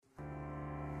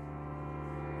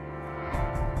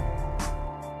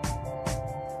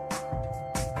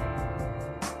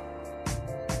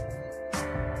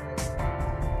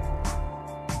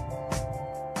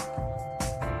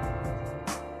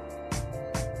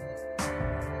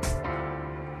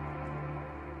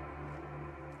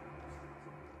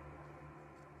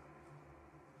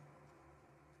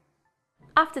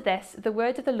After this, the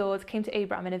word of the Lord came to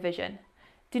Abram in a vision.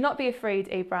 Do not be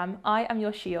afraid, Abram. I am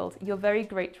your shield, your very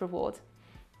great reward.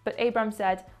 But Abram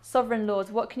said, Sovereign Lord,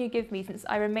 what can you give me since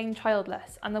I remain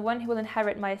childless, and the one who will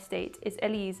inherit my estate is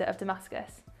Eliezer of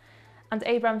Damascus? And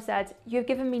Abram said, You have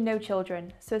given me no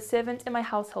children, so a servant in my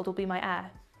household will be my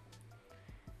heir.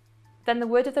 Then the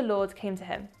word of the Lord came to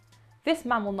him. This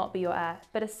man will not be your heir,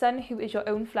 but a son who is your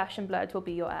own flesh and blood will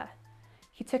be your heir.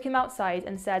 He took him outside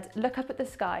and said, Look up at the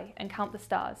sky and count the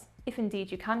stars, if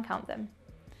indeed you can count them.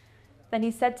 Then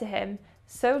he said to him,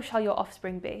 So shall your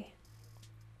offspring be.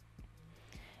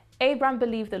 Abram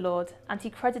believed the Lord, and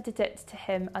he credited it to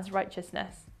him as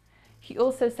righteousness. He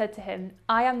also said to him,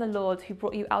 I am the Lord who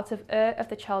brought you out of Ur of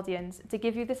the Chaldeans to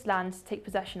give you this land to take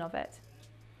possession of it.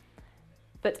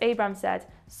 But Abram said,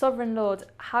 Sovereign Lord,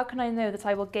 how can I know that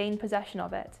I will gain possession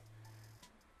of it?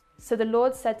 So the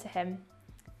Lord said to him,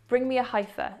 Bring me a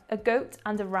heifer, a goat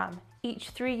and a ram,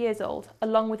 each 3 years old,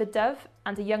 along with a dove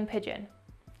and a young pigeon.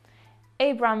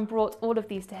 Abram brought all of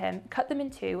these to him, cut them in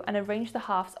two, and arranged the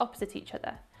halves opposite each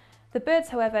other. The birds,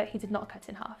 however, he did not cut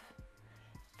in half.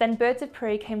 Then birds of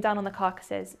prey came down on the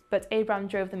carcasses, but Abram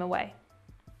drove them away.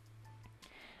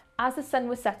 As the sun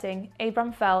was setting,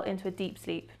 Abram fell into a deep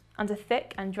sleep, and a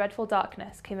thick and dreadful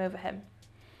darkness came over him.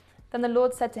 Then the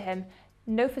Lord said to him,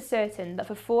 Know for certain that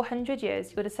for 400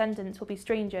 years your descendants will be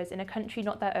strangers in a country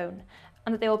not their own,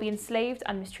 and that they will be enslaved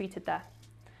and mistreated there.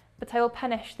 But I will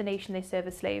punish the nation they serve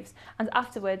as slaves, and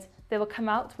afterwards they will come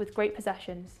out with great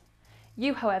possessions.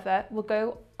 You, however, will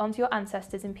go on to your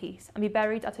ancestors in peace and be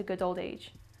buried at a good old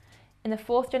age. In the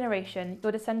 4th generation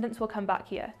your descendants will come back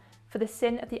here, for the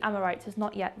sin of the Amorites has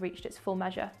not yet reached its full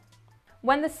measure.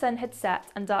 When the sun had set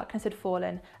and darkness had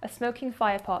fallen, a smoking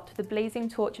firepot with a blazing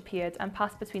torch appeared and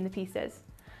passed between the pieces.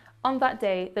 On that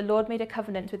day the Lord made a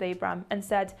covenant with Abram and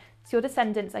said, To your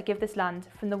descendants I give this land,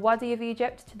 from the Wadi of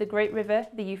Egypt to the great river,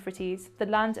 the Euphrates, the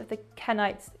land of the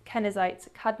Kenites, Kenizzites,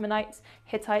 Cadmonites,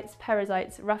 Hittites,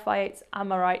 Perizzites, Rephaites,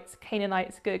 Amorites,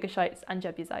 Canaanites, Girgashites and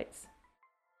Jebusites.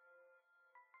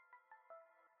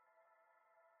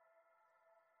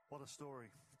 What a story.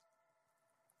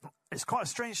 It's quite a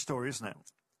strange story, isn't it?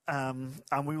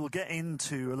 And we will get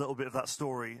into a little bit of that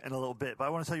story in a little bit, but I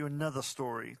want to tell you another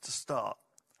story to start.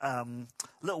 A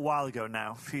little while ago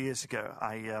now, a few years ago,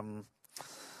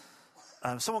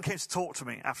 someone came to talk to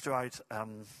me after I'd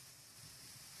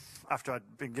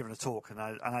been given a talk, and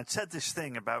I'd said this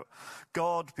thing about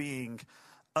God being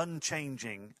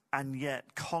unchanging and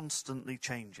yet constantly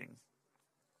changing.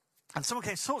 And someone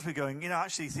came to talk to me going,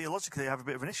 actually, theologically, I have a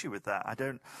bit of an issue with that. I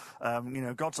don't,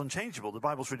 God's unchangeable. The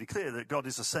Bible's really clear that God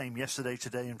is the same yesterday,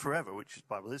 today, and forever, which the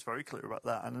Bible is very clear about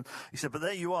that. And he said, but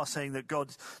there you are saying that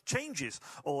God changes,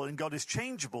 and God is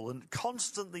changeable and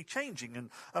constantly changing.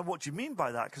 And what do you mean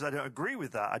by that? Because I don't agree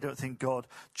with that. I don't think God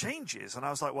changes. And I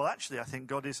was like, well, actually, I think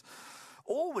God is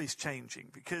always changing,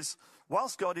 because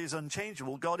whilst God is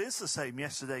unchangeable, God is the same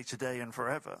yesterday, today, and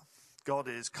forever. God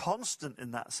is constant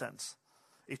in that sense.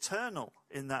 Eternal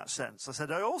in that sense. I said,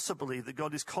 I also believe that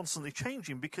God is constantly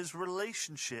changing because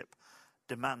relationship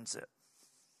demands it.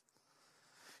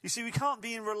 You see, we can't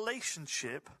be in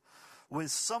relationship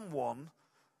with someone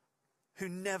who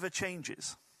never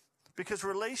changes, because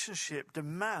relationship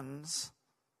demands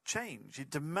change. It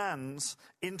demands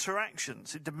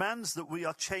interactions. It demands that we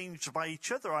are changed by each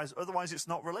other, otherwise it's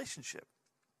not relationship.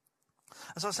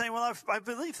 And so I'm saying, well, I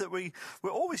believe that we're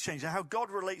always changing. How God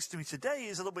relates to me today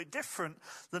is a little bit different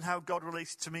than how God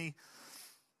relates to me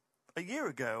a year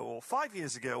ago or 5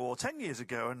 years ago or 10 years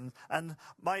ago. And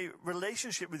my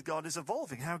relationship with God is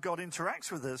evolving. How God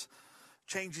interacts with us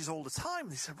changes all the time.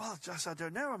 They said, well, Josh, I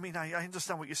don't know. I mean, I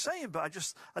understand what you're saying, but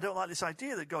I don't like this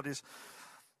idea that God is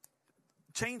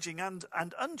changing and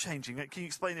unchanging. Can you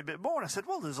explain it a bit more? And I said,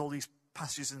 well, there's all these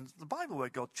passages in the Bible where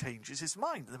God changes his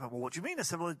mind. And they went, well, what do you mean? I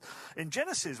said, well, in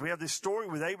Genesis, we have this story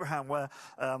with Abraham where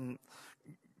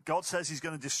God says he's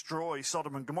going to destroy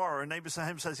Sodom and Gomorrah. And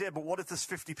Abraham says, yeah, but what if there's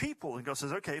 50 people? And God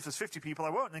says, okay, if there's 50 people, I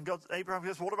won't. And then Abraham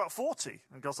goes, what about 40?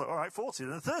 And God's like, all right, 40.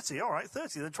 Then 30, all right,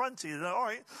 30. Then 20. Then, all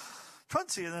right,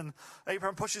 20. And then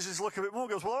Abraham pushes his luck a bit more,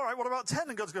 goes, well, all right, what about 10?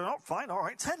 And God's going, oh, fine, all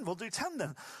right, 10. We'll do 10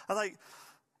 then.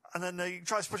 And then he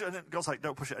tries to push it, and then God's like,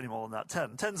 don't push it any more than that.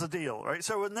 10. 10's a deal, right?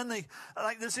 So, and then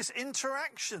there's this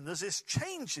interaction, there's this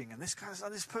changing, and this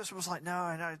person was like, no,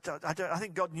 I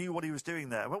think God knew what he was doing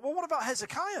there. Well, what about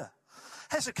Hezekiah?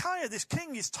 Hezekiah, this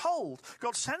king, is told,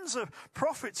 God sends a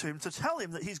prophet to him to tell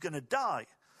him that he's going to die.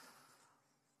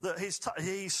 That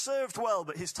he served well,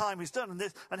 but his time is done.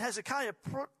 And Hezekiah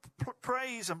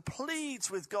prays and pleads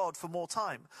with God for more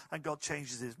time. And God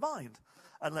changes his mind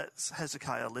and lets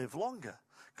Hezekiah live longer.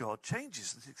 God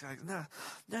changes. It's like, no.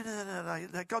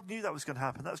 God knew that was going to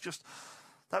happen. That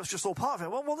was just all part of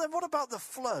it. Well, then what about the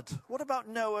flood? What about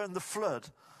Noah and the flood?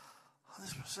 I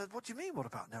said, what do you mean, what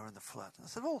about Noah and the flood? I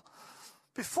said, well,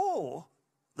 before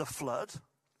the flood,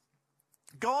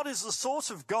 God is the sort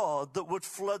of God that would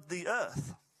flood the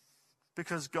earth,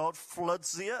 because God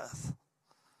floods the earth.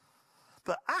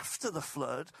 But after the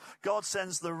flood, God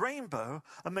sends the rainbow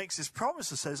and makes his promise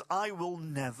and says, I will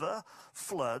never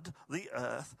flood the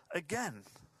earth again.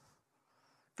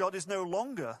 God is no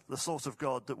longer the sort of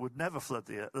God that would never flood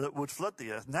the earth, that would flood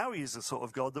the earth. Now he is the sort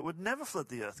of God that would never flood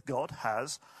the earth. God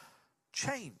has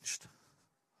changed.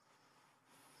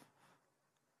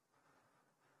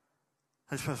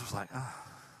 And this person was like,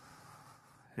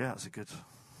 yeah, that's a good,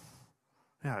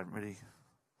 yeah, I haven't really,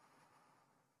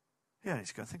 yeah, I need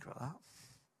to go and think about that.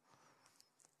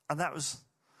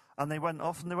 And they went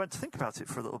off and they went to think about it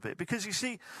for a little bit. Because you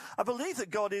see, I believe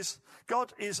that God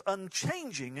is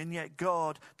unchanging, and yet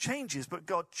God changes. But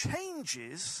God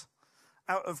changes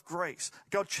out of grace.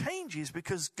 God changes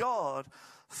because God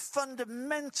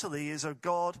fundamentally is a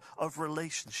God of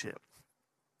relationship.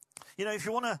 You know, if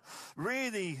you want to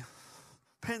really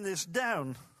pin this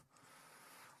down,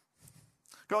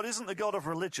 God isn't the God of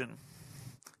religion.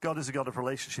 God is a God of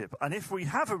relationship. And if we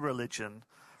have a religion,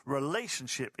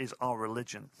 relationship is our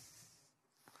religion.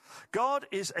 God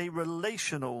is a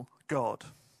relational God.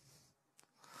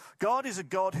 God is a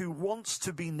God who wants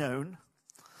to be known,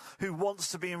 who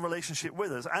wants to be in relationship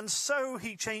with us. And so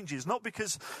he changes, not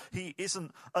because he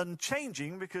isn't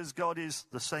unchanging, because God is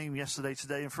the same yesterday,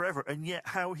 today, and forever. And yet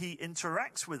how he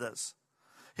interacts with us,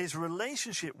 his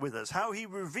relationship with us, how he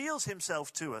reveals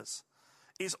himself to us,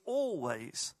 is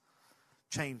always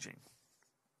changing.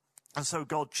 And so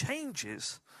God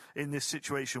changes in this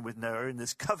situation with Noah, in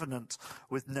this covenant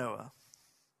with Noah,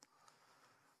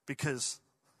 because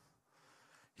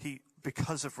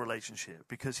of relationship,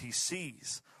 because he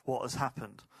sees what has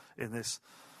happened in this.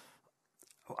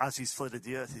 As he's flooded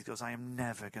the earth, he goes, I am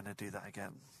never going to do that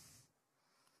again.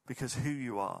 Because who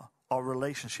you are, our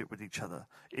relationship with each other,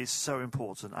 is so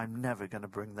important. I'm never going to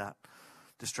bring that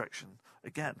destruction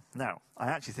again. Now, I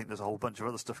actually think there's a whole bunch of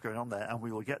other stuff going on there, and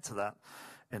we will get to that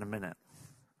in a minute.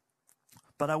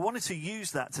 But I wanted to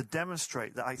use that to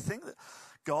demonstrate that I think that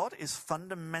God is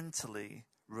fundamentally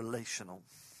relational.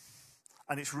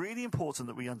 And it's really important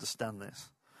that we understand this.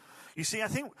 You see, I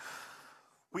think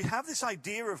we have this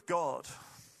idea of God,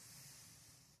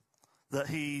 that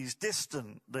he's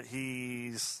distant, that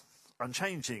he's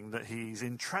unchanging, that he's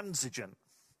intransigent.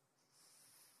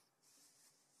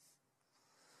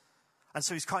 And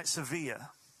so he's quite severe.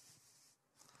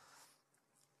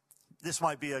 This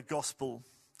might be a gospel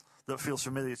that feels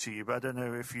familiar to you, but I don't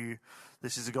know if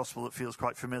this is a gospel that feels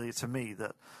quite familiar to me,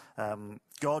 that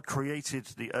God created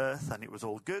the earth and it was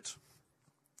all good.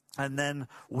 And then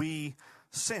we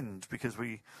sinned because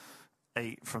we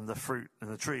ate from the fruit in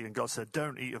the tree, and God said,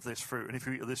 don't eat of this fruit. And if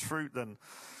you eat of this fruit, then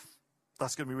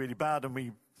that's going to be really bad. And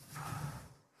we,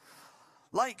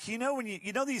 like, you know, when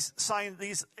you know these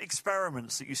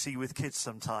experiments that you see with kids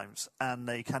sometimes, and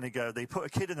they kind of go, they put a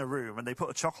kid in a room and they put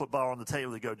a chocolate bar on the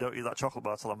table. They go, don't eat that chocolate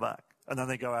bar till I'm back. And then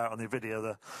they go out on the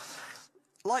video,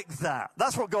 like that.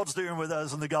 That's what God's doing with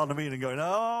us in the Garden of Eden, going,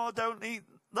 oh, don't eat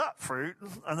that fruit,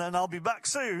 and then I'll be back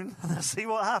soon and see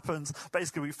what happens.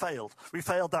 Basically, we failed. We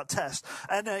failed that test.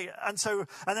 And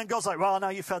then God's like, well, now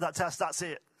you failed that test. That's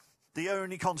it. The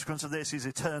only consequence of this is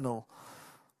eternal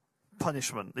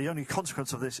punishment. The only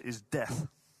consequence of this is death.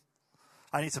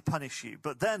 I need to punish you.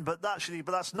 But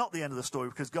that's not the end of the story,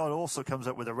 because God also comes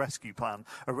up with a rescue plan,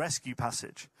 a rescue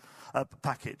package.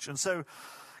 And so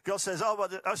God says, oh, well,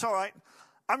 it's all right.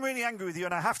 I'm really angry with you,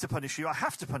 and I have to punish you. I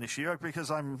have to punish you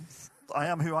because I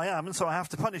am who I am, and so I have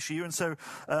to punish you. And so,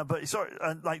 but sorry,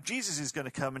 like Jesus is going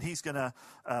to come, and he's going to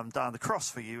die on the cross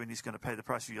for you, and he's going to pay the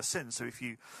price for your sins. So if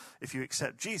you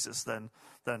accept Jesus, then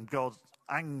God's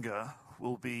anger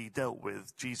will be dealt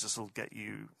with. Jesus will get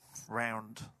you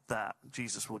round that.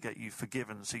 Jesus will get you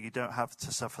forgiven, so you don't have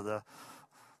to suffer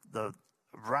the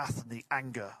wrath and the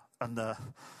anger and the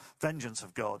vengeance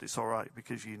of God. It's all right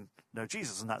because you know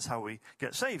Jesus, and that's how we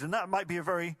get saved. And that might be a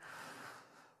very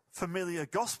familiar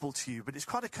gospel to you, but it's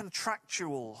quite a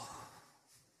contractual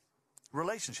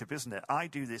relationship, isn't it? I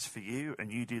do this for you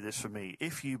and you do this for me.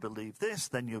 If you believe this,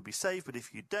 then you'll be saved. But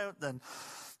if you don't, then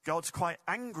God's quite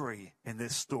angry in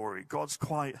this story. God's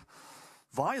quite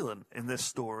violent in this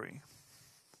story.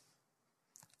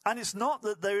 And it's not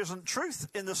that there isn't truth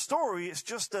in the story. It's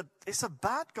just that it's a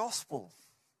bad gospel.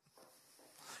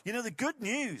 You know, the good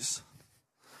news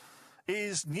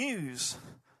is news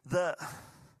that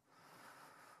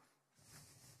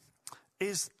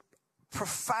is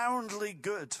profoundly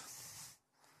good.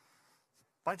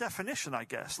 By definition, I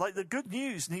guess. Like, the good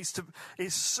news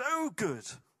is so good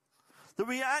that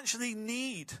we actually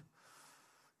need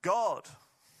God.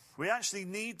 We actually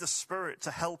need the Spirit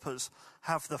to help us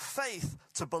have the faith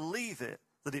to believe it,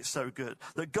 that it's so good.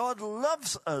 That God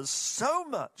loves us so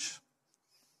much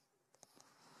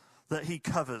that he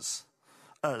covers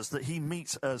us, that he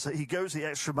meets us, that he goes the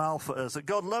extra mile for us, that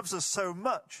God loves us so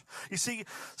much. You see,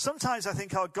 sometimes I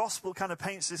think our gospel kind of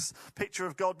paints this picture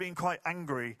of God being quite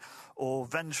angry or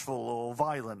vengeful or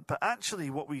violent. But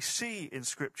actually what we see in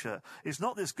Scripture is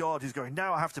not this God who's going,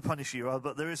 now I have to punish you,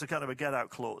 but there is a kind of a get-out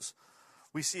clause.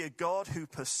 We see a God who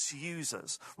pursues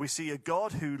us. We see a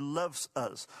God who loves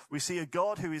us. We see a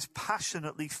God who is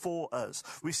passionately for us.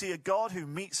 We see a God who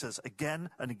meets us again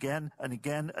and again and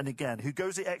again and again, who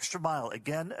goes the extra mile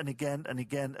again and again and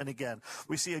again and again.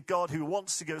 We see a God who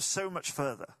wants to go so much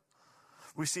further.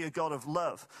 We see a God of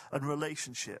love and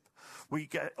relationship. We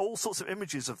get all sorts of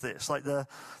images of this, like the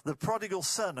prodigal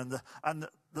son and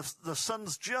the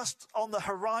son's just on the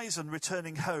horizon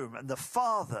returning home, and the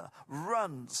father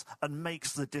runs and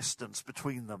makes the distance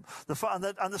between them.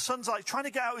 And the son's like trying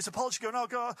to get out his apology, going, oh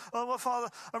God, oh my father,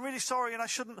 I'm really sorry and I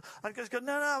shouldn't. And goes, no,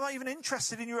 I'm not even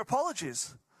interested in your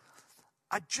apologies.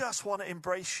 I just want to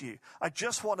embrace you. I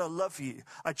just want to love you.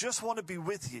 I just want to be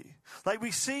with you. Like,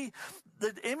 we see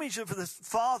the image of the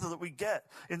Father that we get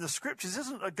in the Scriptures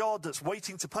isn't a God that's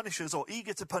waiting to punish us or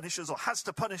eager to punish us or has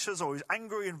to punish us or is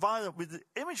angry and violent. With the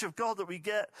image of God that we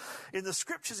get in the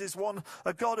Scriptures is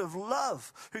a God of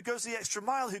love who goes the extra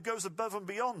mile, who goes above and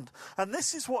beyond. And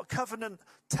this is what covenant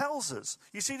tells us.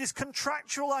 You see, this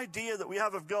contractual idea that we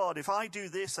have of God: if I do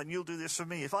this, then you'll do this for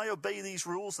me. If I obey these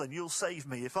rules, then you'll save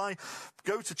me. If I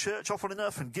go to church often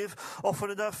enough and give often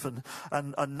enough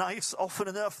and nice often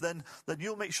enough, then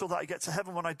you'll make sure that I get to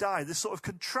heaven when I die. This sort of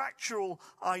contractual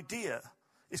idea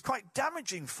is quite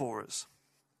damaging for us.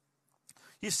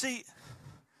 You see,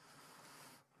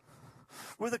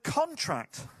 with a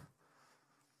contract,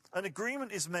 an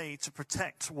agreement is made to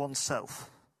protect oneself.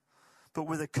 But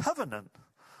with a covenant,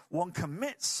 one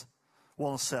commits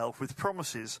oneself with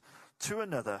promises to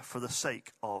another for the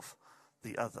sake of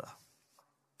the other.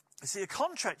 You see, a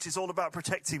contract is all about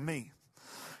protecting me.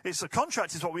 A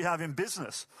contract is what we have in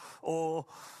business. Or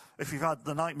if you've had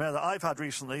the nightmare that I've had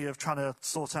recently of trying to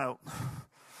sort out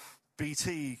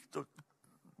BT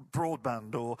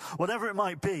broadband or whatever it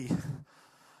might be,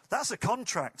 that's a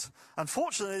contract.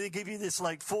 Unfortunately, they give you this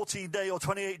like 14-day or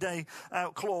 28-day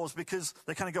out clause because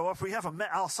they kind of go, if we haven't met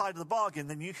our side of the bargain,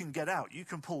 then you can get out, you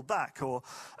can pull back.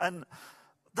 And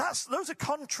those are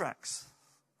contracts.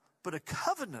 But a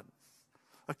covenant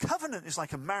is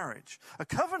like a marriage. A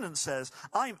covenant says,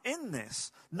 I'm in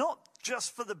this, not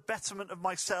just for the betterment of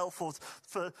myself or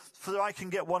for that I can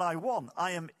get what I want.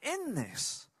 I am in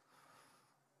this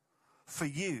for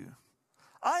you.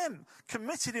 I am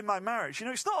committed in my marriage. You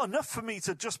know, it's not enough for me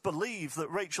to just believe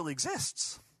that Rachel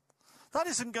exists. That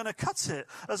isn't going to cut it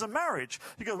as a marriage.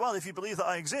 You go, well, if you believe that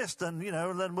I exist, then,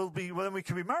 then we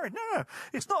can be married. No.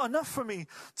 It's not enough for me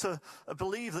to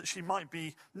believe that she might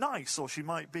be nice or she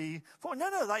might be...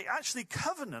 No, like, actually,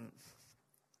 covenant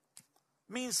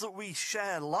means that we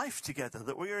share life together,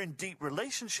 that we are in deep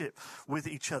relationship with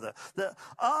each other, that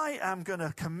I am going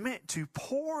to commit to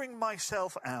pouring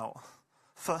myself out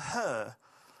for her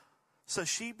so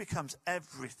she becomes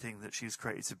everything that she's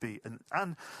created to be.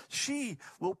 And she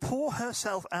will pour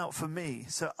herself out for me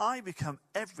so I become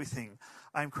everything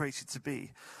I'm created to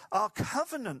be. Our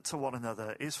covenant to one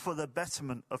another is for the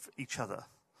betterment of each other,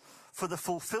 for the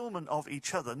fulfillment of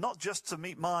each other, not just to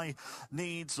meet my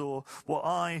needs or what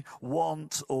I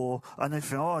want, and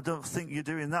if, I don't think you're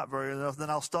doing that very enough, then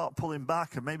I'll start pulling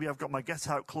back and maybe I've got my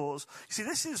get-out clause. You see,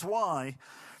 this is why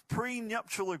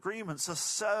prenuptial agreements are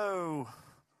so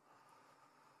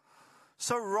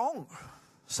wrong,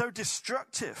 so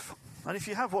destructive. And if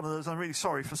you have one of those, I'm really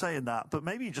sorry for saying that, but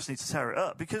maybe you just need to tear it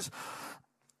up, because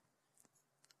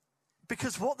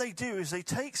what they do is they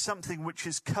take something which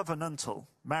is covenantal,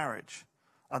 marriage,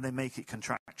 and they make it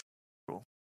contractual.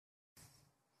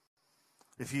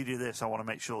 If you do this, I want to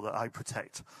make sure that I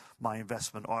protect my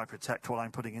investment or I protect what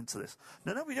I'm putting into this.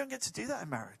 No, we don't get to do that in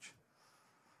marriage.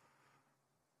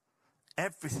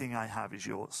 Everything I have is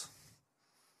yours.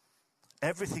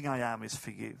 Everything I am is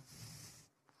for you.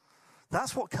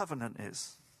 That's what covenant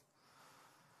is.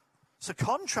 So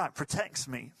contract protects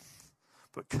me,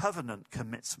 but covenant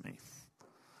commits me.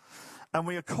 And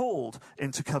we are called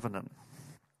into covenant.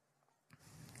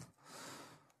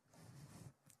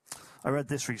 I read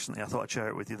this recently. I thought I'd share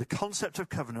it with you. The concept of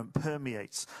covenant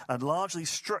permeates and largely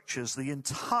structures the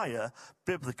entire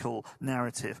biblical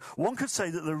narrative. One could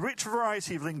say that the rich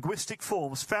variety of linguistic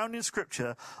forms found in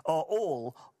Scripture are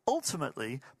all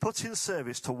ultimately put in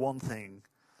service to one thing: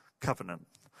 covenant.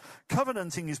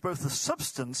 Covenanting is both the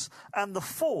substance and the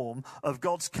form of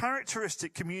God's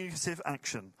characteristic communicative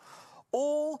action.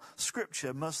 All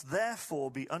Scripture must therefore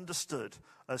be understood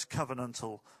as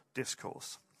covenantal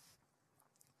discourse.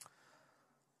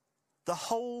 The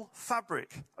whole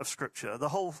fabric of Scripture, the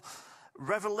whole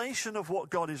revelation of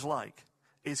what God is like,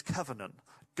 is covenant.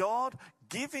 God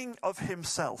giving of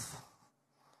himself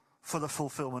for the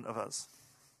fulfillment of us.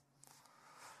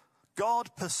 God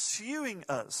pursuing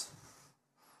us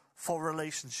for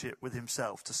relationship with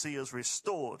himself, to see us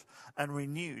restored and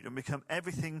renewed and become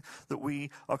everything that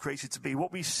we are created to be.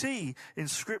 What we see in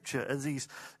Scripture is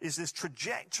this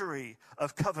trajectory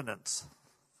of covenants.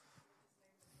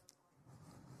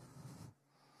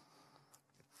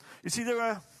 You see, there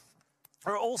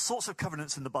are all sorts of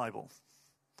covenants in the Bible.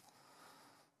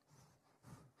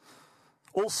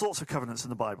 All sorts of covenants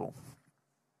in the Bible.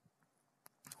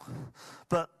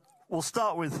 But we'll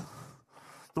start with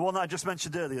the one that I just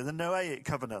mentioned earlier, the Noahic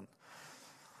covenant.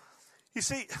 You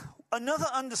see, another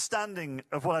understanding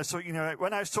of what I saw,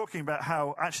 when I was talking about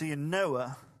how actually in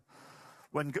Noah,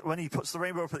 when he puts the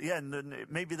rainbow up at the end, and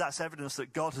maybe that's evidence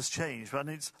that God has changed. And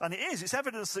it's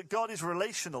evidence that God is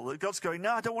relational, that God's going,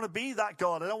 no, I don't want to be that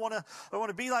God. I don't want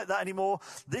to be like that anymore.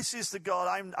 This is the God.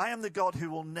 I am the God who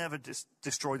will never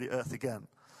destroy the earth again.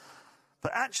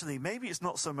 But actually, maybe it's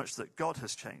not so much that God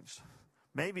has changed.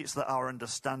 Maybe it's that our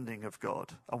understanding of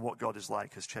God and what God is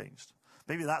like has changed.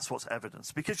 Maybe that's what's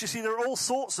evidence. Because you see, there are all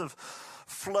sorts of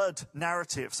flood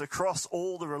narratives across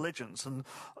all the religions. And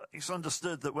it's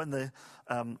understood that when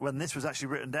this was actually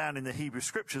written down in the Hebrew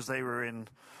Scriptures, they were in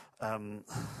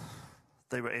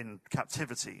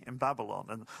captivity in Babylon.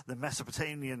 And the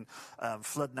Mesopotamian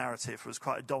flood narrative was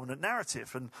quite a dominant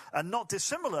narrative. And not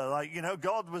dissimilar,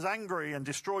 God was angry and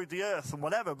destroyed the earth and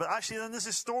whatever. But actually then there's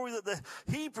this story that the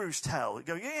Hebrews tell. They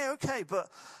go, yeah, okay, but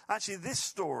actually this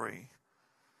story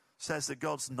says that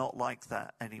God's not like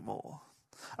that anymore.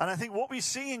 And I think what we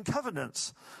see in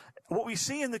covenants, what we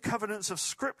see in the covenants of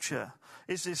Scripture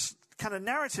is this kind of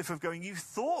narrative of going, you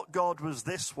thought God was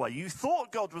this way. You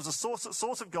thought God was a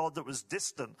sort of God that was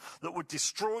distant, that would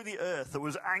destroy the earth, that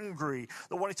was angry,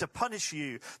 that wanted to punish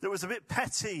you, that was a bit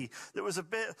petty, that was a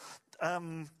bit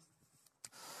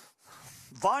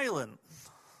violent.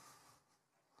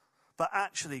 But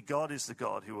actually, God is the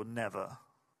God who will never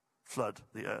flood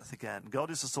the earth again. God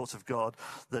is the sort of God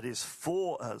that is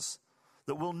for us,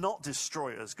 that will not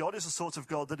destroy us. God is the sort of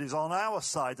God that is on our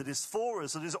side, that is for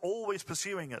us, that is always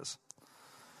pursuing us.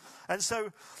 And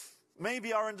so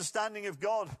maybe our understanding of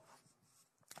God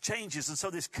changes. And so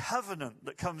this covenant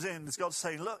that comes in is God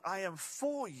saying, look, I am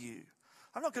for you.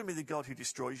 I'm not going to be the God who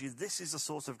destroys you. This is the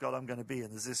sort of God I'm going to be.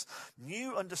 And there's this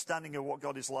new understanding of what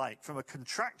God is like from a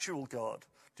contractual God.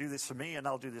 Do this for me and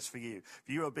I'll do this for you. If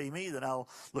you obey me, then I'll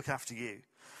look after you.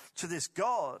 To this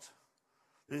God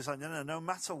that is like, no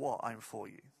matter what, I'm for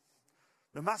you.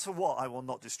 No matter what, I will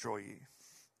not destroy you.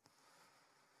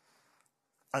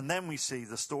 And then we see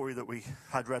the story that we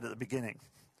had read at the beginning.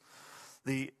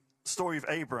 The story of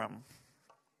Abraham.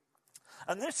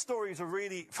 And this story is a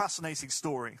really fascinating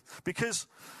story because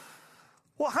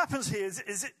what happens here is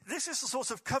this is the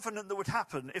sort of covenant that would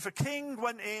happen if a king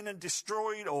went in and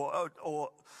destroyed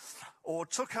or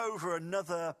took over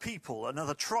another people,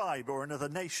 another tribe or another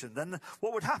nation. Then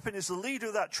what would happen is the leader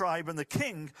of that tribe and the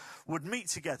king would meet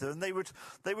together and they would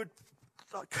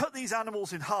cut these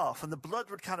animals in half and the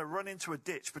blood would kind of run into a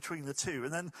ditch between the two.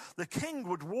 And then the king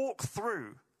would walk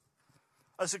through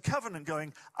as a covenant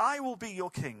going, I will be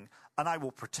your king and I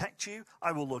will protect you.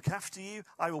 I will look after you.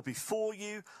 I will be for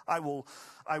you. I will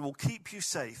keep you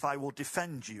safe. I will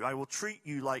defend you. I will treat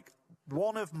you like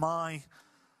one of my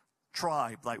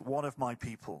tribe, like one of my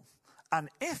people. And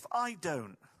if I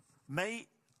don't, may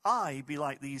I be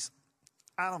like these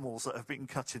animals that have been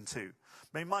cut in two.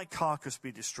 May my carcass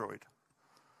be destroyed.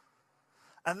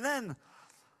 And then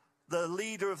the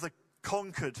leader of the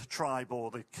conquered tribe or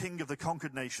the king of the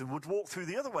conquered nation would walk through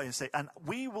the other way and say, and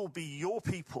we will be your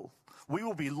people. We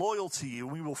will be loyal to you,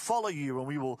 and we will follow you, and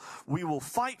we will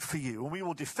fight for you, and we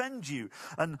will defend you,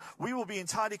 and we will be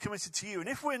entirely committed to you. And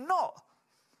if we're not,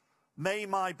 may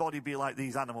my body be like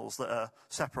these animals that are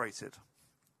separated.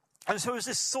 And so it's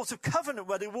this sort of covenant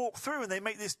where they walk through and they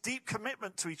make this deep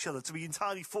commitment to each other, to be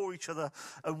entirely for each other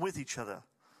and with each other.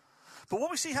 But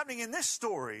what we see happening in this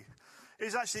story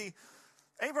is actually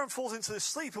Abraham falls into this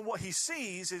sleep, and what he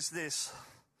sees is this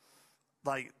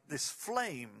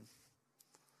flame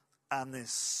and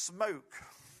this smoke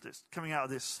that's coming out of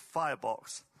this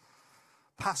firebox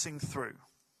passing through.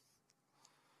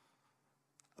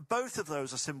 Both of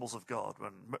those are symbols of God.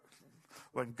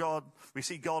 When God, we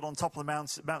see God on top of the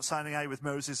Mount Sinai with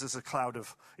Moses as a cloud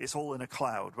of, it's all in a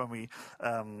cloud. When we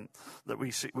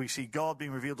see God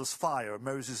being revealed as fire and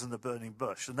Moses in the burning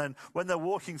bush. And then when they're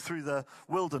walking through the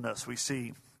wilderness, we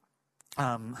see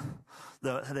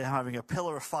they're having a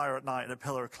pillar of fire at night and a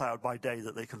pillar of cloud by day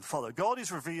that they can follow. God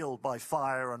is revealed by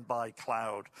fire and by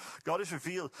cloud. God is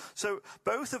revealed. So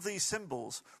both of these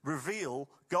symbols reveal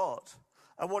God.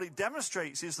 And what it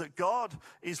demonstrates is that God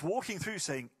is walking through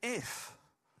saying,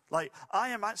 I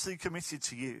am actually committed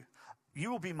to you. You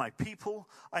will be my people.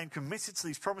 I am committed to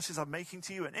these promises I'm making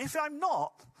to you. And if I'm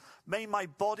not, may my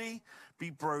body be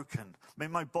broken. May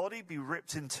my body be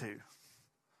ripped in two.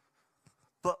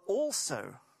 But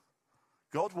also,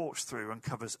 God walks through and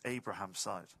covers Abraham's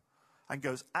side and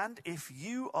goes, and if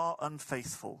you are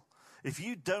unfaithful, if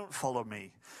you don't follow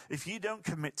me, if you don't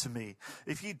commit to me,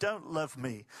 if you don't love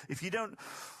me, if you don't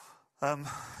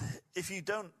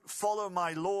follow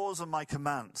my laws and my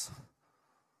commands,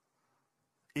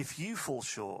 if you fall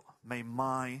short, may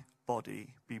my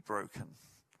body be broken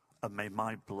and may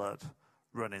my blood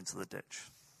run into the ditch.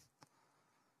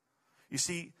 You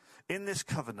see, in this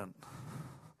covenant,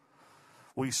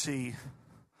 we see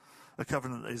a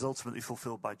covenant that is ultimately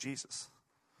fulfilled by Jesus.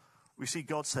 We see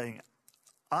God saying,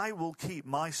 I will keep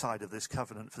my side of this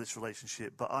covenant for this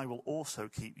relationship, but I will also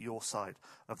keep your side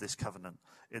of this covenant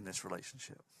in this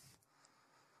relationship.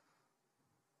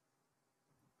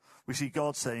 We see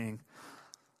God saying,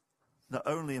 not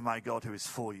only am I a God who is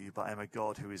for you, but I am a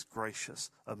God who is gracious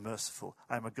and merciful.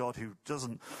 I am a God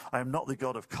I am not the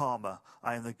God of karma.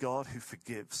 I am the God who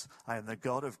forgives. I am the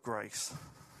God of grace.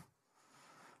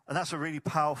 And that's a really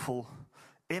powerful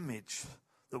image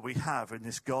that we have in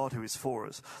this God who is for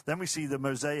us. Then we see the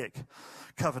Mosaic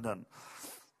covenant.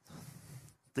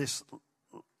 This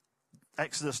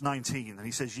Exodus 19, and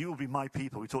he says, you will be my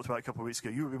people. We talked about it a couple of weeks ago.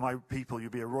 You will be my people. You'll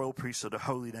be a royal priesthood, a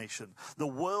holy nation. The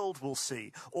world will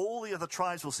see. All the other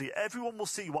tribes will see. Everyone will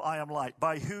see what I am like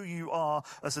by who you are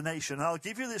as a nation. And I'll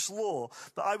give you this law,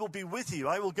 that I will be with you.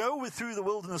 I will go through the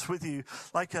wilderness with you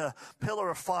like a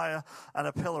pillar of fire and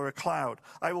a pillar of cloud.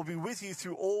 I will be with you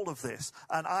through all of this,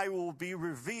 and I will be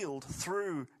revealed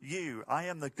through you. I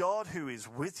am the God who is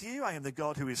with you. I am the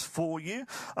God who is for you.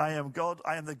 I am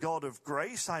the God of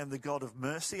grace. I am the God of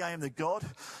mercy. I am the God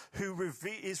who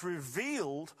is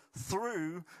revealed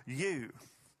through you.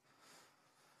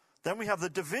 Then we have the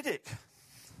Davidic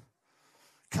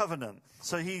covenant.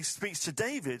 So he speaks to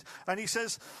David and he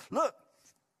says, look,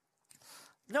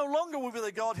 no longer will be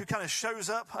the God who kind of shows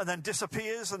up and then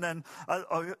disappears and then,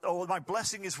 or my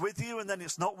blessing is with you and then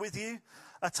it's not with you.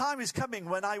 A time is coming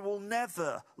when I will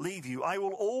never leave you. I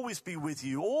will always be with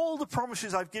you. All the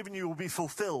promises I've given you will be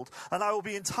fulfilled, and I will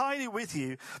be entirely with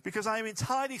you because I am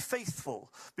entirely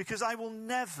faithful, because I will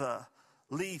never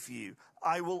leave you.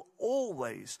 I will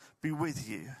always be with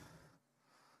you.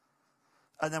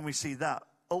 And then we see that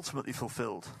ultimately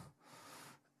fulfilled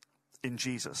in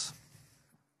Jesus.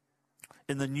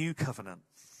 In the new covenant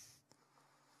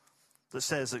that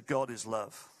says that God is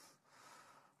love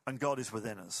and God is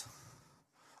within us.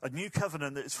 A new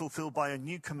covenant that is fulfilled by a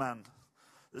new command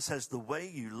that says the way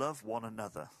you love one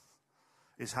another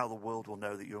is how the world will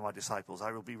know that you are my disciples.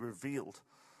 I will be revealed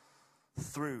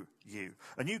through you.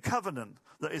 A new covenant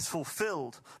that is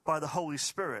fulfilled by the Holy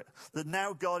Spirit, that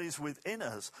now God is within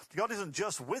us. God isn't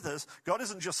just with us. God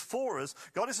isn't just for us.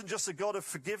 God isn't just a God of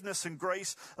forgiveness and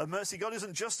grace and mercy. God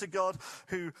isn't just a God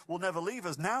who will never leave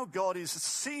us. Now God is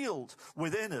sealed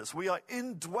within us. We are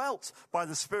indwelt by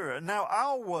the Spirit. And now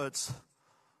our words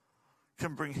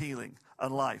can bring healing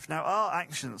and life. Now our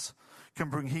actions can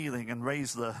bring healing and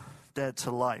raise the dead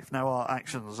to life. Now our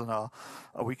actions and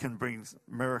we can bring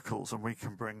miracles and we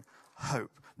can bring hope.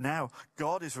 Now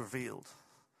God is revealed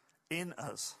in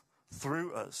us,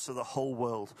 through us, so the whole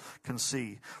world can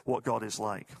see what God is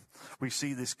like. We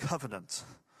see this covenant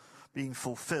being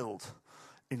fulfilled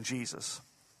in Jesus.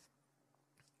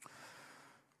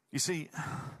 You see,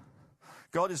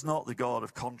 God is not the God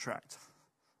of contract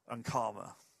and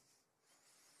karma.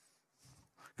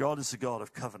 God is the God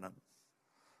of covenant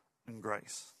and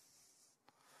grace.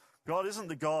 God isn't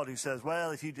the God who says,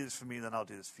 well, if you do this for me, then I'll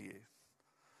do this for you.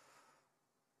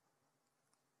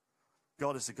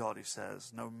 God is the God who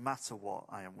says, no matter what,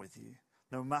 I am with you.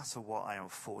 No matter what, I am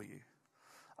for you.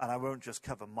 And I won't just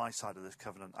cover my side of this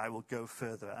covenant. I will go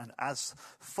further. And as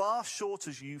far short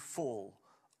as you fall,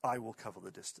 I will cover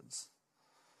the distance.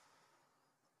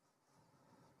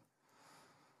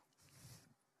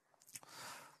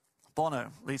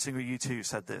 Bono, lead singer of U2,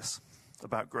 said this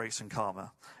about grace and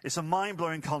karma. It's a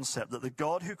mind-blowing concept that the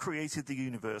God who created the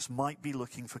universe might be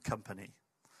looking for company.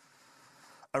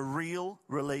 A real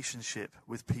relationship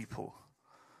with people.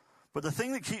 But the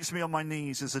thing that keeps me on my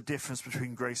knees is the difference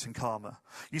between grace and karma.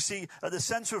 You see, at the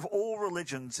center of all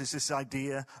religions is this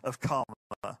idea of karma.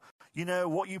 You know,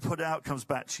 what you put out comes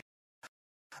back to you.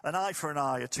 An eye for an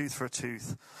eye, a tooth for a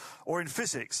tooth. Or in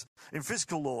physics, in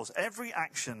physical laws, every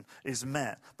action is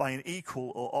met by an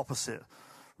equal or opposite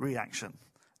reaction.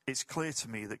 It's clear to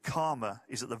me that karma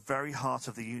is at the very heart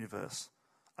of the universe.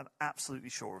 I'm absolutely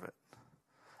sure of it.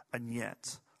 And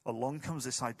yet, along comes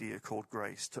this idea called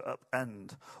grace to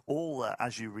upend all that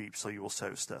as you reap, so you will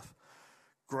sow stuff.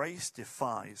 Grace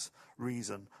defies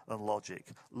reason and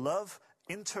logic. Love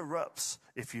interrupts,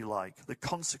 if you like, the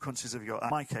consequences of your... In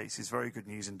my case, is very good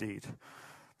news indeed,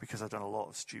 because I've done a lot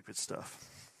of stupid stuff.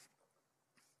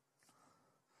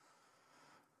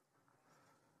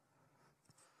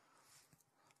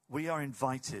 We are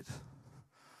invited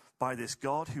by this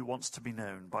God who wants to be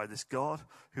known, by this God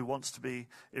who wants to be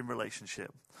in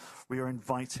relationship. We are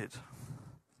invited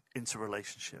into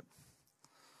relationship.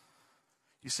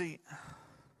 You see,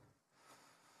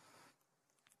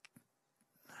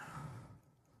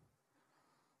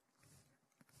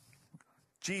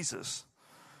 Jesus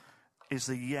is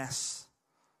the yes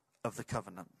of the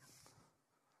covenant.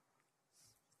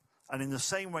 And in the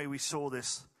same way we saw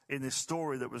this in this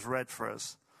story that was read for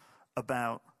us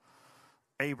about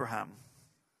Abraham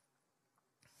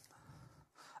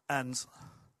and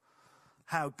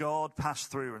how God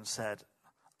passed through and said,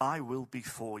 I will be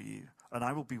for you and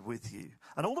I will be with you.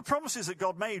 And all the promises that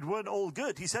God made weren't all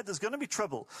good. He said there's going to be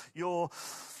trouble. Your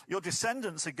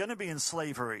descendants are going to be in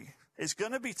slavery. It's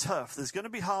going to be tough. There's going to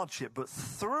be hardship. But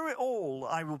through it all,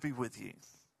 I will be with you.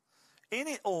 In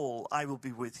it all, I will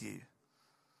be with you.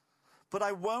 But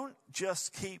I won't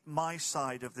just keep my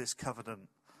side of this covenant,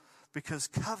 because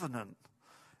covenant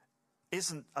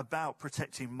isn't about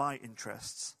protecting my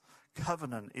interests.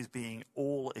 Covenant is being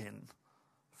all in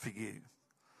for you.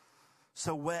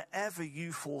 So wherever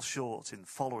you fall short in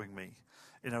following me,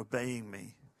 in obeying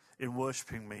me, in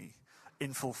worshiping me,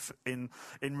 in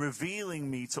revealing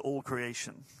me to all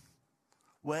creation,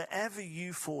 wherever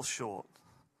you fall short,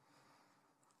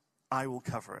 I will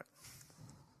cover it.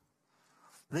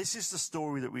 This is the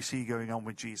story that we see going on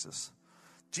with Jesus.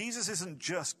 Jesus isn't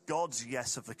just God's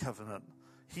yes of the covenant.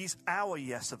 He's our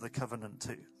yes of the covenant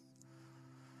too.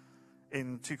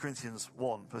 In 2 Corinthians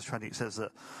 1, verse 20, it says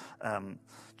that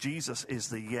Jesus is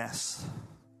the yes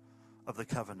of the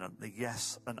covenant, the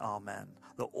yes and amen.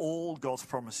 That all God's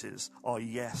promises are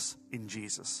yes in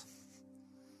Jesus.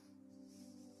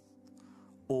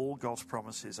 All God's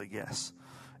promises are yes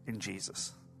in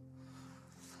Jesus.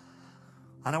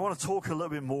 And I want to talk a little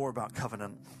bit more about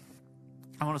covenant.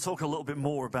 I want to talk a little bit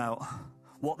more about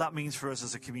what that means for us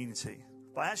as a community.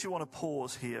 But I actually want to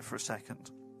pause here for a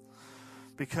second.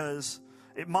 Because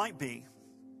it might be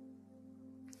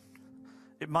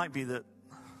that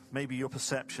maybe your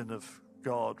perception of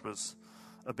God was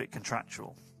a bit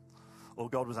contractual, or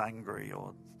God was angry,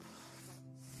 or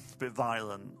a bit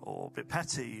violent, or a bit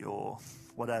petty, or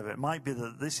whatever. It might be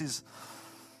that this is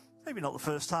maybe not the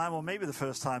first time, or maybe the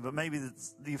first time, but maybe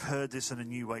you've heard this in a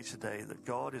new way today, that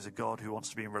God is a God who wants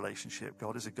to be in relationship.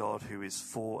 God is a God who is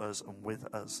for us and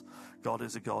with us. God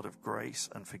is a God of grace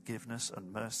and forgiveness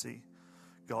and mercy.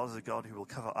 God is a God who will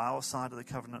cover our side of the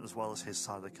covenant as well as his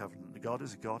side of the covenant. God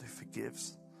is a God who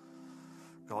forgives.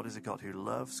 God is a God who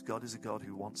loves. God is a God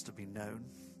who wants to be known.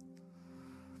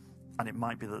 And it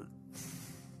might be that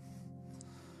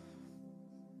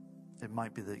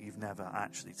you've never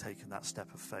actually taken that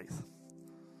step of faith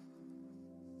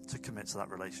to commit to that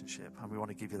relationship. And we want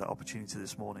to give you that opportunity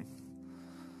this morning.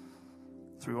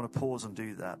 So we want to pause and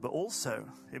do that. But also,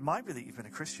 it might be that you've been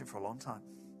a Christian for a long time.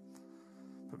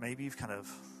 But maybe you've kind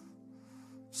of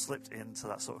slipped into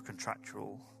that sort of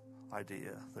contractual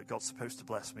idea that God's supposed to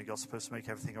bless me, God's supposed to make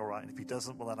everything all right, and if he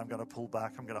doesn't, well then I'm going to pull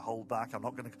back, I'm going to hold back, I'm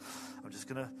just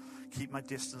going to keep my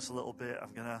distance a little bit,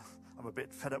 I'm a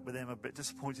bit fed up with him, a bit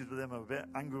disappointed with him, I'm a bit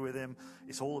angry with him.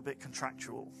 It's all a bit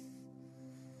contractual.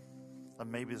 And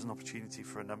maybe there's an opportunity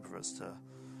for a number of us to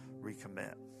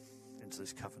recommit into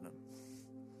this covenant.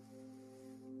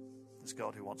 This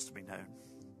God who wants to be known.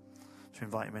 To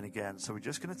invite him in again. So we're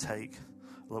just going to take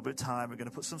a little bit of time. We're going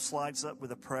to put some slides up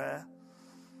with a prayer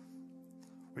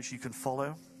which you can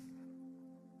follow.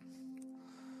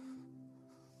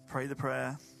 Pray the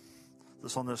prayer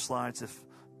that's on those slides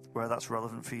where that's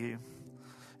relevant for you.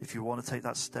 If you want to take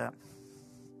that step,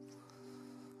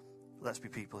 let's be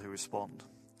people who respond.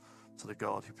 to the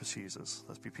God who pursues us.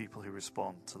 Let's be people who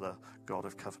respond to the God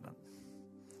of covenant.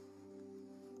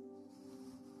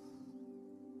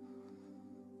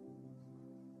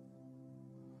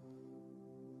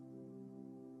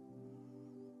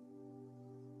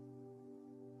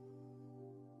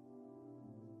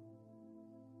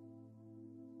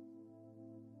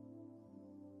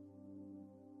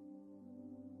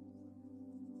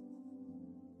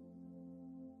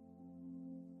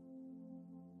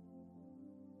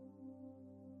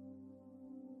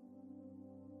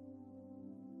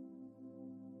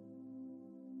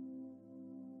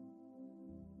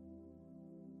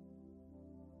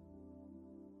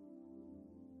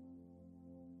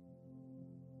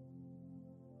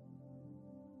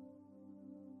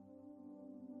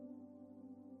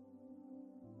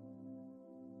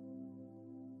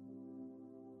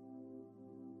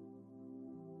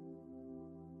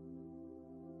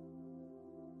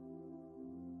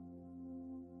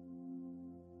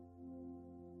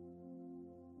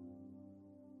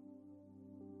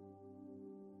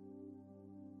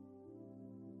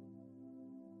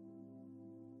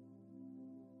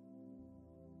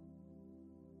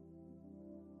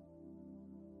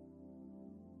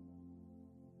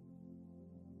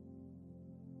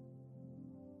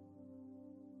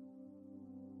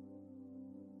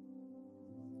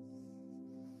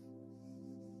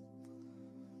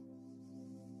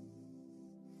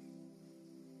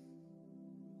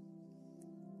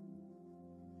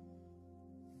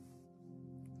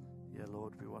 Yeah,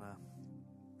 Lord, we want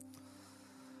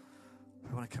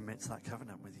to commit to that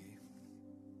covenant with you.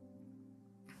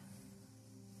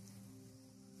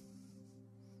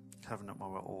 Covenant where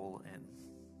we're all in.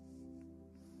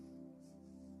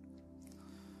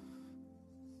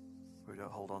 We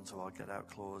don't hold on to our get out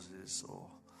clauses, or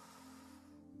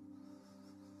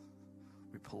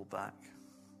we pull back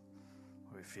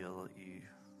where we feel that you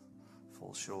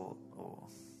fall short or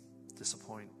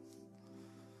disappoint.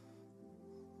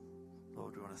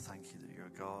 Lord, we want to thank you that you're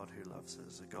a God who loves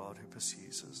us, a God who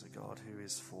pursues us, a God who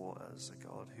is for us, a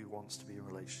God who wants to be in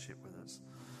relationship with us.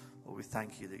 Lord, we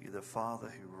thank you that you're the Father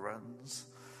who runs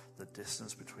the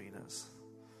distance between us.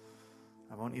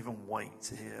 I won't even wait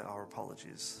to hear our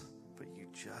apologies, but you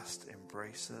just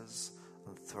embrace us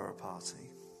and throw a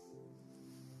party.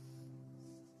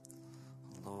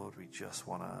 Lord, we just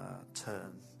want to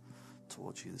turn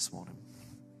towards you this morning.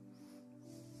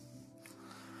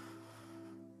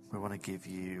 We want to give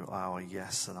you our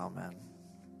yes and amen.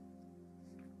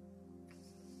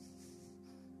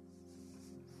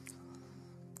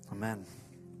 Amen.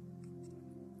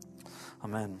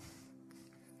 Amen.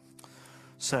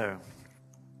 So,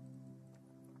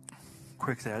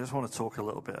 quickly, I just want to talk a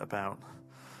little bit about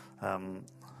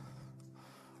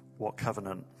what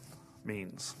covenant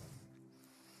means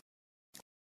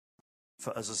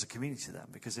for us as a community then,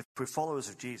 because if we're followers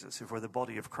of Jesus, if we're the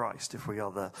body of Christ, if we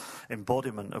are the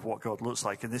embodiment of what God looks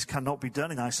like, and this cannot be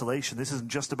done in isolation. This isn't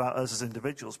just about us as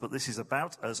individuals, but this is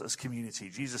about us as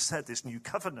community. Jesus said this new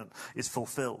covenant is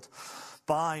fulfilled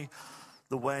by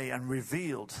the way and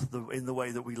revealed in the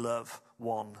way that we love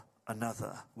one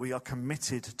another. We are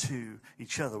committed to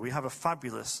each other. We have a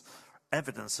fabulous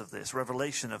evidence of this,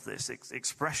 revelation of this,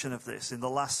 expression of this in the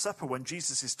Last Supper when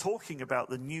Jesus is talking about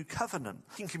the new covenant.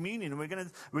 In communion, and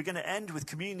we're going to end with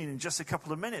communion in just a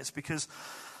couple of minutes, because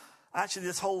actually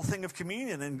this whole thing of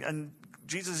communion, and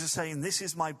Jesus is saying, this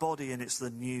is my body and it's the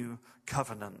new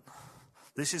covenant.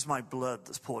 This is my blood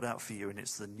that's poured out for you and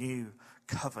it's the new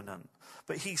covenant.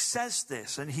 But he says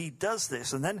this and he does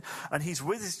this, and he's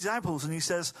with his disciples and he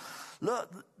says, look,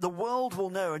 the world will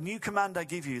know, a new command I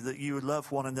give you, that you would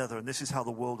love one another, and this is how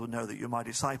the world will know that you're my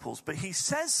disciples. But he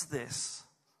says this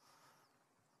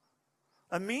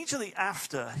immediately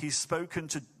after he's spoken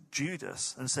to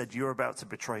Judas and said, you're about to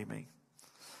betray me.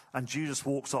 And Judas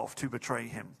walks off to betray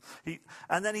him.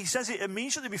 And then he says it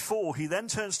immediately before. He then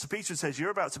turns to Peter and says,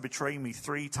 you're about to betray me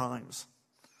 3 times.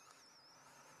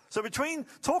 So between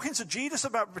talking to Judas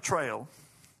about betrayal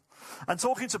and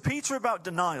talking to Peter about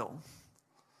denial,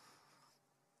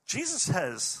 Jesus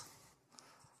says,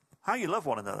 how you love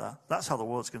one another, that's how the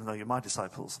world's going to know you're my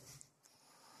disciples.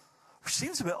 Which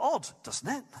seems a bit odd, doesn't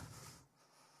it?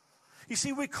 You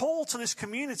see, we're called to this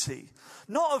community,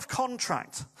 not of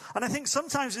contract. And I think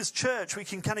sometimes as church, we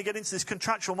can kind of get into this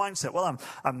contractual mindset. Well,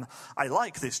 I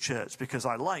like this church because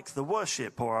I like the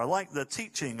worship, or I like the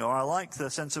teaching, or I like the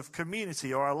sense of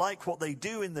community, or I like what they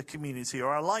do in the community,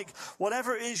 or I like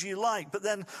whatever it is you like. But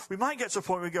then we might get to a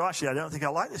point where we go, actually, I don't think I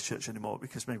like this church anymore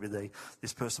because maybe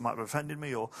this person might have offended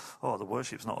me, or, the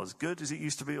worship's not as good as it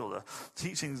used to be, or the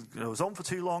teaching goes on for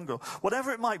too long, or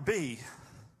whatever it might be.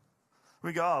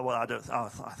 We go, oh, well,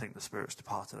 I think the Spirit's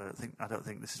departed. I don't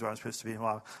think this is where I'm supposed to be.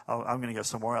 Well, I'm going to go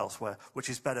somewhere else, which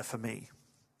is better for me.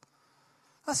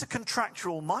 That's a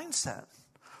contractual mindset.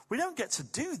 We don't get to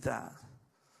do that.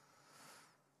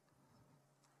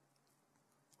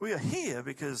 We are here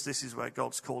because this is where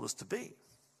God's called us to be.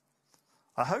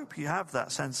 I hope you have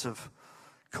that sense of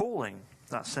calling,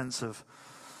 that sense of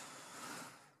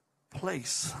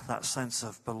place, that sense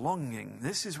of belonging.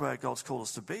 This is where God's called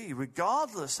us to be,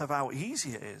 regardless of how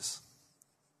easy it is.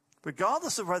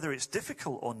 Regardless of whether it's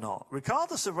difficult or not,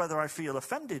 regardless of whether I feel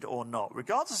offended or not,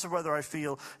 regardless of whether I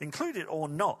feel included or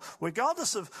not,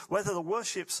 regardless of whether the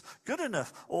worship's good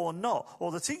enough or not,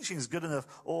 or the teaching's good enough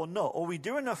or not, or we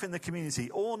do enough in the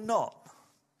community or not.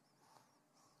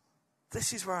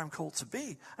 This is where I'm called to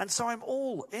be. And so I'm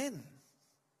all in.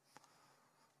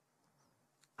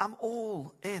 I'm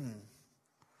all in.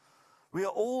 We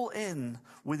are all in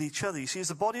with each other. You see, as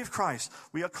the body of Christ,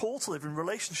 we are called to live in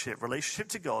relationship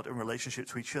to God and relationship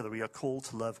to each other. We are called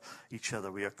to love each other.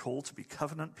 We are called to be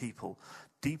covenant people,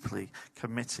 deeply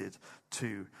committed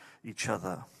to each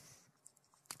other.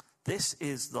 This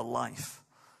is the life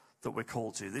that we're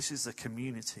called to. This is the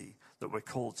community that we're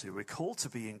called to. We're called to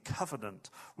be in covenant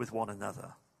with one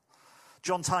another.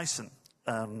 John Tyson,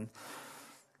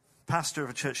 pastor of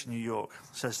a church in New York,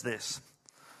 says this.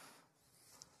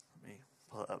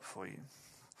 Pull it up for you.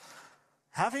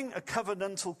 Having a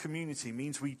covenantal community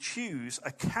means we choose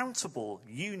accountable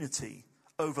unity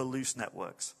over loose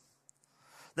networks.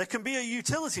 There can be a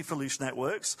utility for loose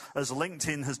networks, as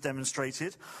LinkedIn has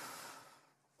demonstrated,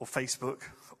 or Facebook,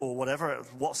 or whatever,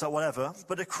 WhatsApp, whatever,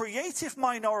 but a creative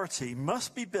minority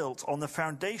must be built on the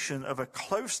foundation of a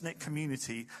close-knit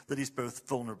community that is both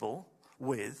vulnerable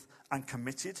with and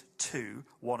committed to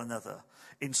one another.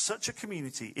 In such a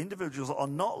community, individuals are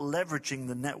not leveraging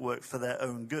the network for their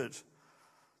own good.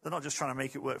 They're not just trying to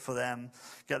make it work for them,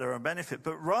 get their own benefit,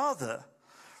 but rather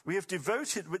they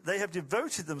have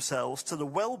devoted themselves to the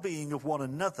well-being of one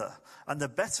another and the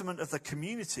betterment of the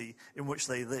community in which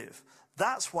they live.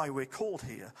 That's why we're called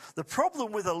here. The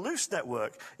problem with a loose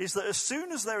network is that as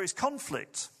soon as there is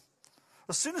conflict,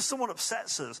 as soon as someone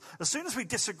upsets us, as soon as we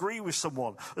disagree with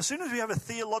someone, as soon as we have a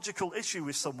theological issue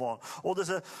with someone, or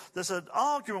there's an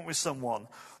argument with someone,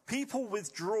 people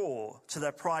withdraw to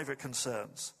their private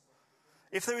concerns.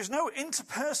 If there is no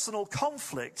interpersonal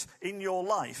conflict in your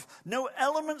life, no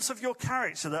elements of your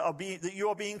character that you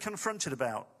are being confronted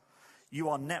about, you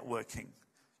are networking.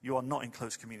 You are not in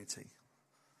close community.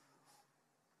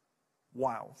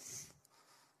 Wow.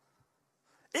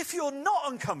 If you're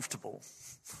not uncomfortable,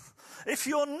 if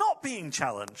you're not being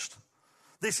challenged,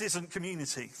 this isn't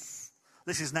community.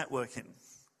 This is networking.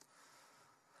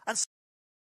 And so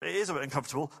it is a bit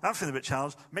uncomfortable. I'm feeling a bit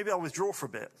challenged. Maybe I'll withdraw for a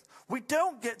bit. We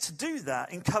don't get to do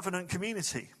that in covenant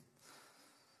community.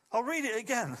 I'll read it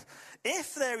again.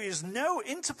 If there is no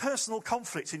interpersonal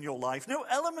conflict in your life, no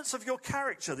elements of your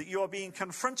character that you are being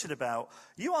confronted about,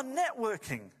 you are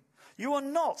networking. You are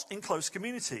not in close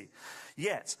community.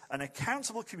 Yet, an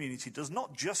accountable community does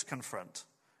not just confront.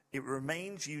 It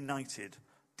remains united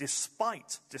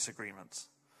despite disagreements.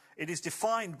 It is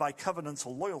defined by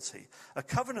covenantal loyalty. A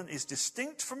covenant is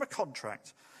distinct from a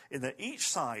contract in that each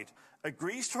side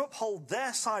agrees to uphold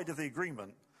their side of the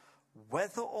agreement,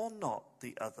 whether or not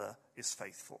the other is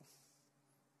faithful.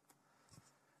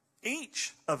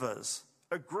 Each of us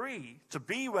agree to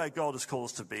be where God has called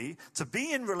us to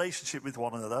be in relationship with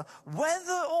one another,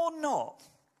 whether or not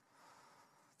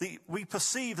we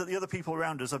perceive that the other people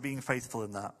around us are being faithful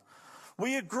in that.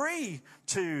 We agree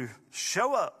to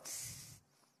show up,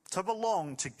 to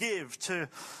belong, to give, to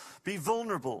be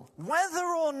vulnerable, whether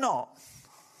or not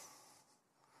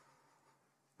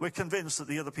we're convinced that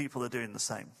the other people are doing the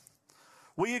same.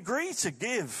 We agree to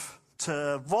give,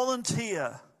 to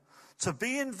volunteer, to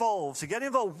be involved, to get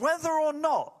involved, whether or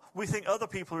not we think other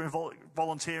people are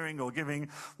volunteering or giving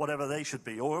whatever they should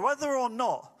be, or whether or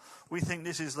not we think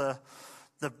this is the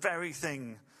very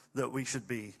thing that we should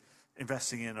be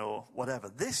investing in or whatever.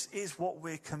 This is what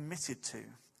we're committed to.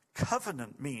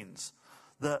 Covenant means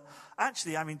that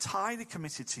actually I'm entirely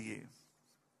committed to you.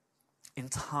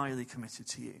 Entirely committed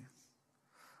to you.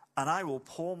 And I will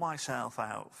pour myself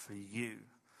out for you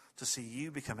to see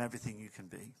you become everything you can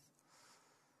be.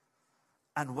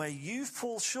 And where you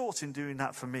fall short in doing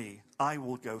that for me, I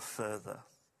will go further.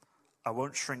 I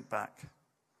won't shrink back.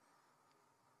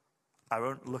 I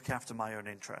won't look after my own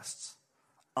interests.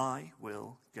 I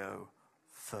will go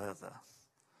further.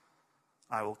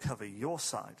 I will cover your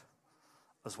side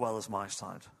as well as my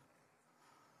side.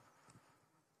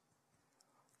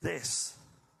 This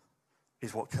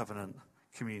is what covenant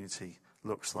community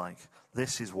looks like.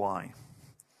 This is why.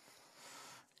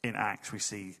 in Acts, we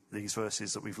see these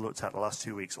verses that we've looked at the last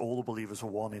 2 weeks. All the believers were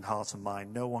one in heart and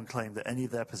mind. No one claimed that any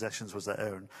of their possessions was their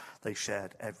own. They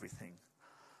shared everything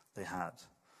they had.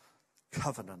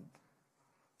 Covenant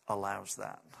allows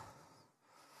that.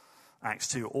 Acts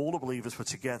 2, all the believers were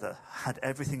together, had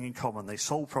everything in common. They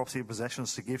sold property and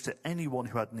possessions to give to anyone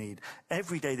who had need.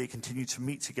 Every day they continued to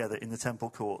meet together in the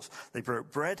temple courts. They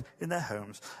broke bread in their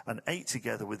homes and ate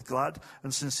together with glad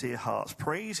and sincere hearts,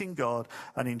 praising God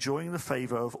and enjoying the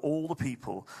favor of all the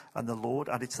people. And the Lord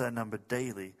added to their number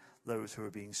daily those who were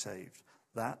being saved.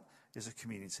 That is a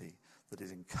community that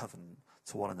is in covenant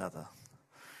to one another.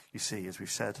 You see, as we've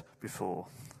said before,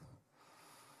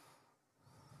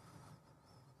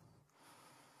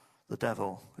 the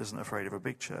devil isn't afraid of a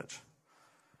big church.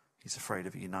 He's afraid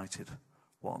of a united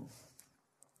one.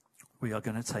 We are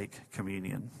going to take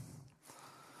communion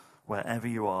wherever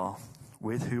you are,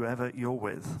 with whoever you're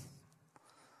with,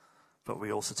 but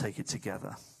we also take it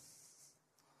together.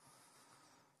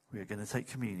 We are going to take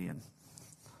communion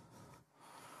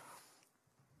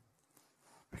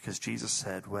because Jesus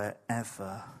said,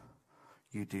 wherever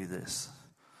you do this,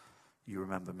 you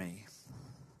remember me.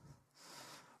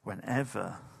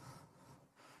 Whenever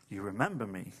you remember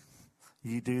me,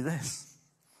 you do this.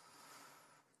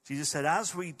 Jesus said,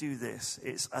 as we do this,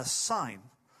 it's a sign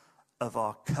of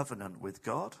our covenant with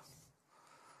God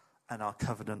and our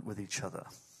covenant with each other.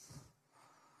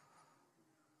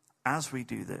 As we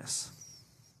do this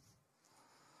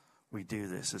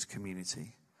as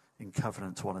community in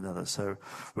covenant to one another. So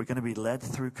we're going to be led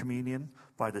through communion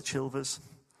by the Chilvers.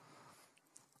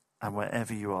 And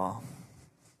wherever you are,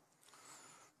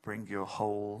 bring your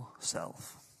whole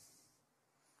self.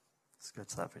 Let's go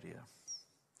to that video.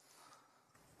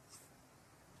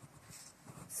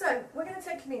 So, we're going to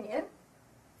take communion,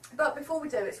 but before we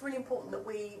do, it's really important that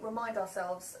we remind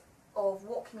ourselves of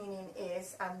what communion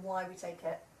is and why we take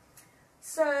it.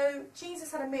 So,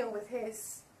 Jesus had a meal with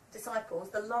his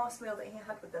disciples, the last meal that he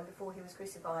had with them before he was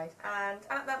crucified, and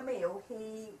at that meal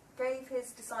he gave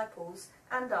his disciples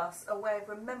and us a way of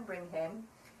remembering him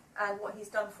and what he's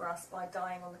done for us by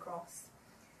dying on the cross.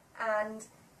 And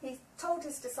he told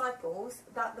his disciples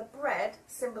that the bread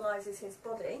symbolises his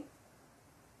body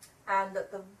and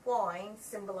that the wine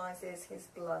symbolises his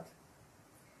blood.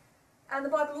 And the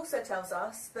Bible also tells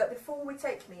us that before we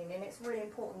take communion, it's really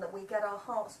important that we get our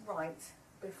hearts right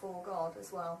before God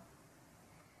as well.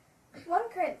 1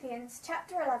 Corinthians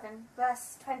chapter 11,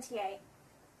 verse 28.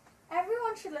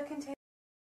 Everyone should look into his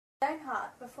own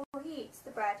heart before he eats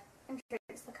the bread and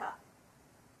drinks the cup.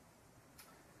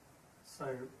 So,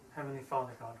 Heavenly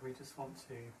Father God, we just want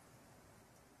to,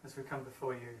 as we come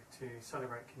before you to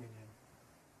celebrate communion,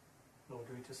 Lord,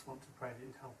 we just want to pray that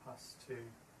you'd help us to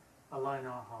align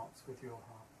our hearts with your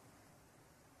heart.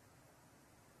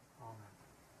 Amen.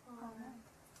 Amen.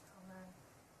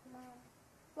 Amen.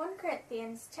 1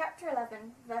 Corinthians chapter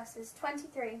 11, verses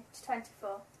 23 to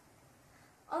 24.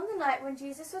 On the night when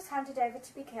Jesus was handed over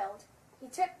to be killed, he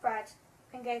took bread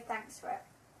and gave thanks for it.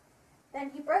 Then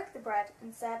he broke the bread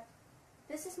and said,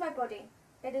 "This is my body,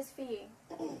 it is for you.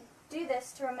 Do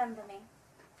this to remember me."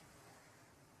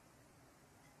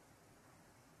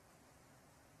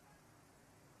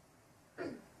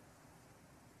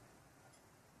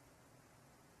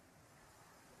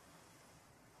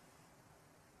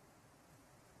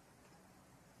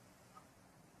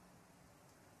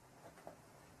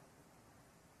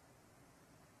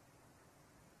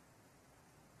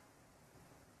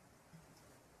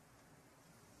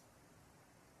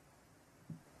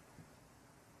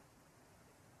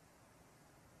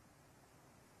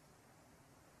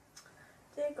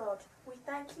 Dear God, we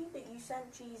thank you that you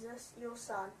sent Jesus, your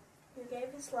Son, who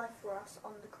gave his life for us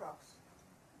on the cross.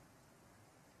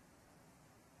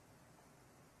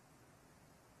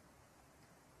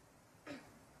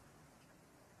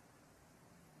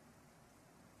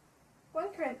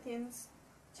 Corinthians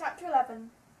chapter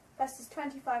 11, verses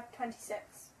 25 to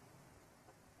 26.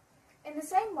 In the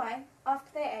same way,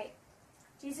 after they ate,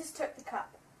 Jesus took the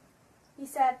cup. He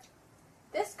said,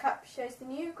 "This cup shows the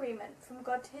new agreement from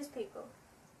God to his people.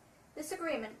 This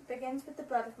agreement begins with the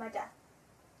blood of my death.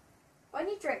 When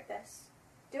you drink this,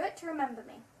 do it to remember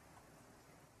me.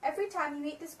 Every time you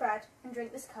eat this bread and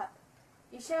drink this cup,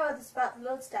 you show others about the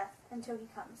Lord's death until he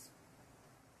comes."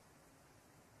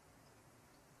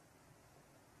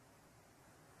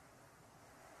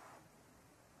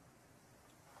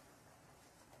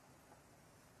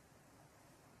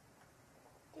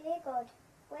 Dear God,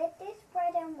 with this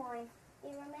bread and wine,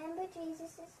 we remember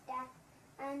Jesus' death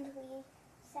and we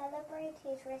celebrate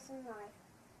his risen life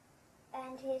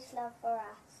and his love for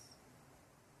us.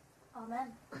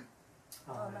 Amen. Amen.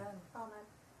 Amen. Amen.